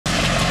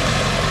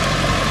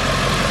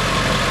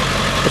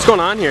What's going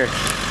on here?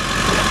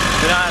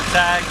 We don't have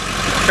tags,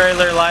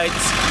 trailer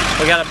lights.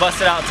 We got a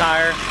busted out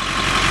tire,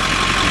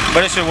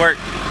 but it should work.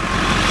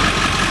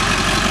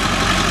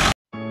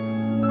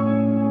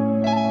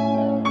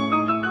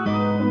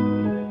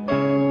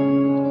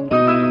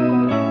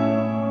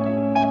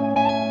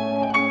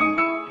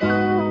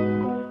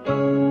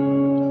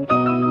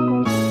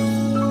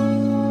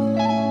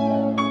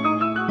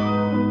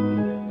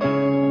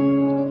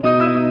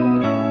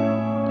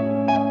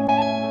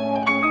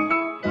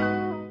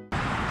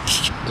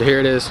 So here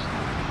it is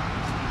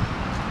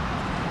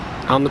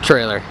on the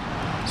trailer,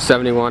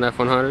 71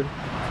 F100.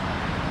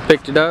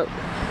 Picked it up.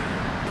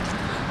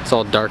 It's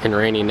all dark and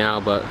rainy now,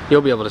 but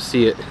you'll be able to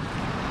see it.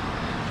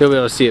 You'll be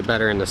able to see it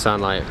better in the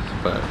sunlight.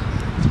 But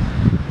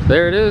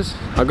there it is.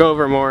 I'll go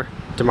over more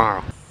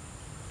tomorrow.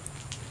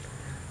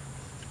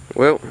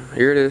 Well,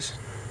 here it is.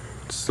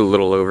 Just a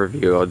little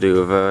overview I'll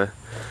do of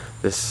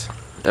this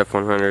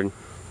F100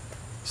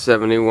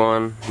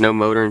 71, no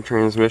motor and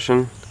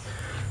transmission.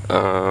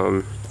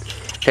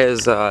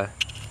 Has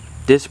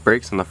disc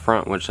brakes on the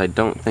front, which I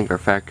don't think are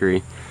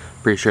factory.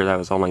 Pretty sure that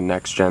was all like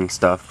next gen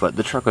stuff, but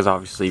the truck was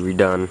obviously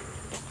redone.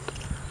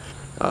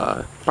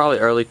 Probably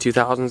early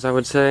 2000s, I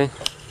would say.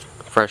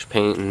 Fresh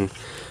paint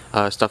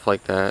and stuff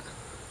like that.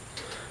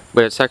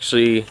 But it's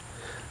actually,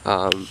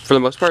 for the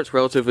most part, it's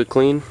relatively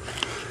clean.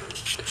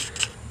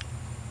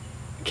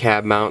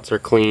 Cab mounts are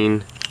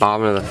clean.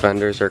 Bottom of the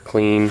fenders are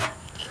clean.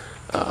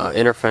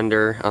 Inner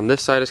fender on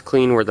this side is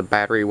clean, where the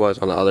battery was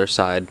on the other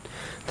side.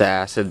 The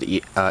acid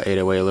ate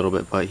away a little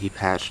bit, but he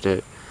patched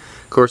it.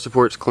 Core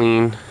support's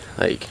clean,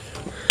 like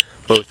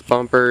both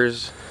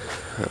bumpers.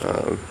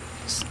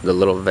 The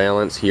little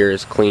valance here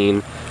is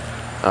clean.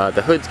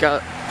 The hood's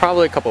got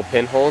probably a couple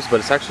pinholes, but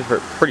it's actually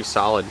pretty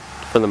solid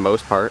for the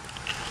most part.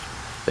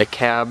 The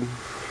cab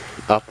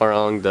up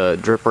along the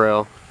drip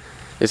rail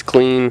is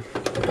clean.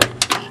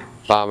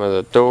 Bottom of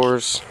the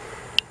doors,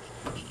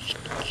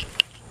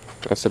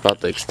 that's about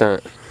the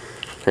extent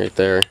right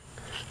there,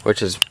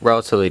 which is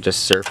relatively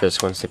just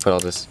surface once they put all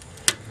this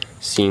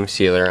seam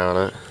sealer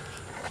on it.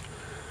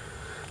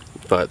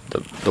 But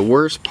the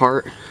worst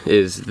part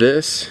is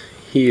this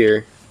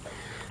here,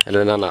 and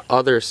then on the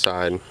other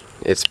side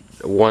it's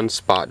one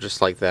spot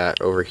just like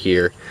that over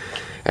here,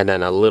 and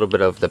then a little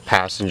bit of the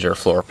passenger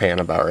floor pan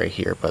about right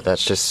here, but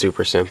that's just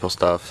super simple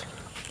stuff.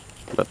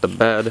 But the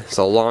bed, it's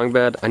a long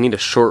bed. I need a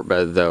short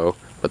bed though,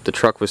 but the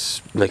truck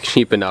was like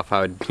cheap enough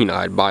I'd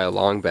buy a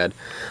long bed.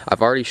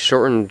 I've already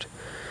shortened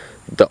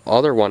the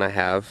other one I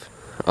have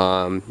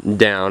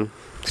down,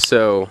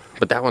 so,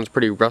 but that one's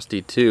pretty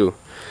rusty too.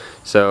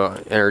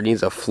 So, and it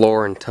needs a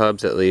floor and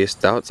tubs at least.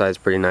 The outside's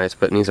pretty nice,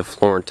 but it needs a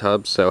floor and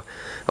tubs, so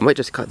I might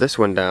just cut this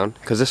one down,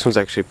 because this one's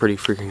actually pretty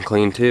freaking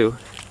clean too.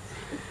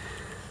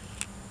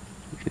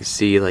 You can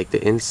see like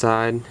the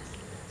inside,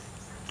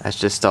 that's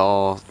just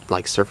all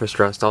like surface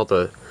rust, all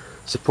the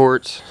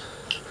supports.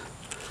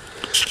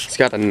 It's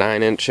got a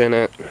 9-inch in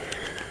it.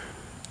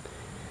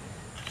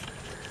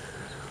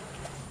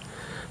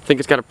 I think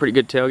it's got a pretty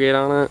good tailgate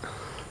on it.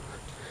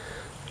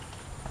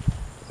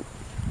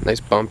 Nice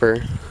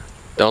bumper.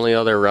 The only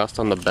other rust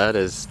on the bed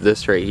is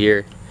this right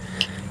here.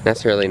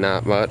 That's really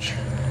not much.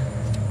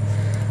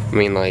 I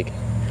mean, like,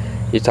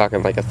 you're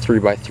talking like a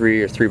 3x3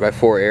 or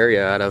 3x4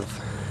 area out of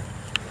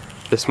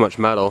this much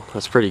metal.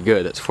 That's pretty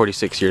good. That's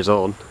 46 years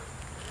old.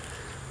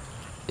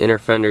 Inner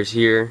fenders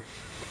here,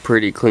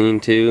 pretty clean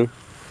too.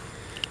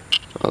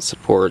 All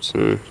supports,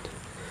 and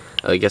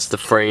I guess the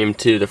frame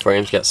too. The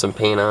frame's got some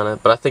paint on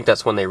it, but I think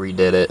that's when they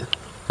redid it.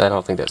 I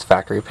don't think that's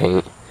factory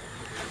paint.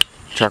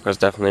 The truck was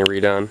definitely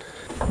redone.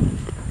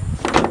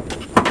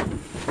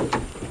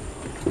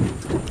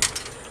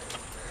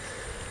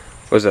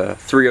 Was a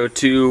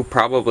 302,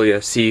 probably a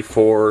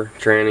C4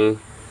 tranny.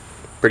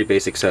 Pretty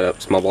basic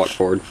setup, small block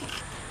Ford.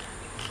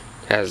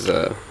 Has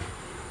a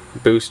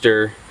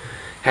booster.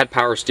 Had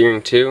power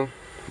steering too,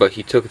 but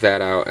he took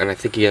that out, and I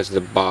think he has the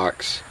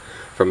box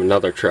from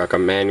another truck, a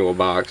manual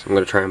box. I'm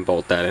gonna try and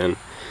bolt that in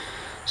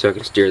so I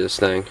can steer this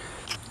thing.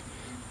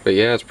 But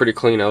yeah, it's pretty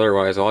clean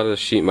otherwise. A lot of the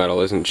sheet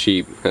metal isn't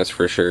cheap, that's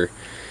for sure.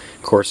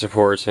 Core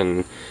supports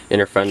and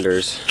inner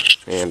fenders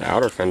and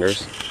outer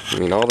fenders. I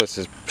mean, all this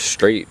is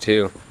straight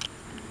too.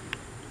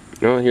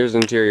 No, here's the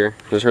interior.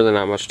 There's really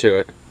not much to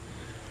it.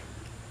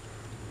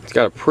 It's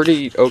got a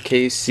pretty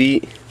okay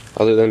seat,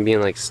 other than being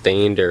like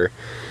stained, or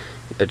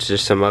it's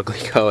just some ugly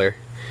color.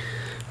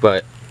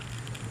 But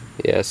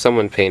yeah,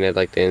 someone painted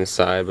like the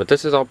inside, but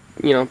this is all,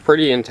 you know,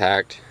 pretty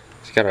intact.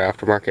 It's got an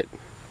aftermarket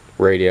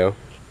radio.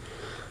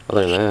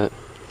 Other than that,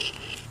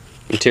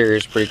 interior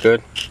is pretty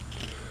good.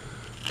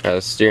 Got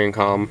a steering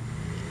column.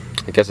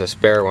 I guess a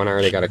spare one. I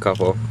already got a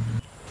couple.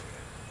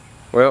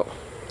 Well,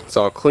 it's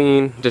all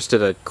clean. Just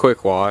did a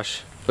quick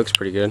wash. Looks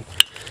pretty good.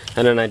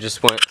 And then I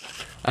just went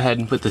ahead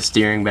and put the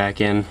steering back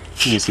in.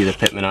 You can see the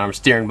Pitman arm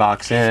steering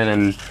box in,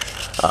 and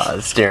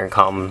the steering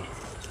column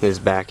is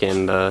back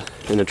in the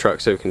truck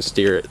so we can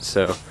steer it.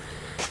 So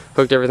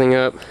hooked everything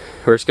up.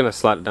 We're just gonna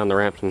slide it down the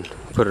ramp and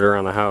put it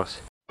around the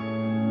house.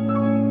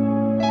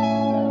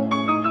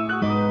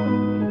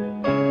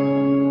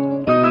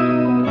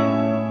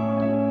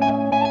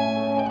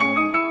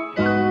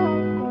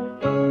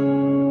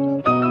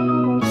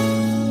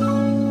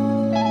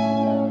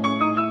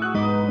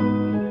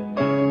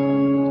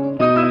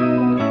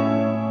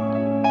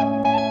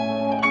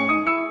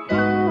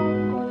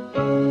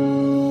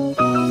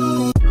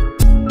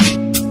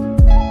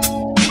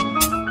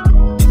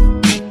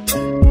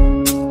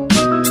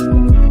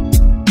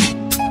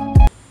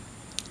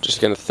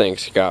 gonna thank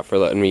Scott for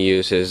letting me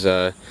use his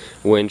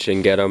winch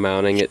and ghetto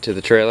mounting it to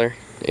the trailer,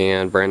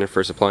 and Brandon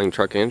for supplying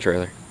truck and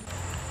trailer.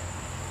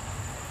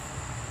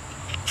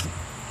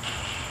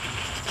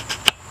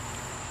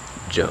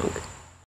 Junk.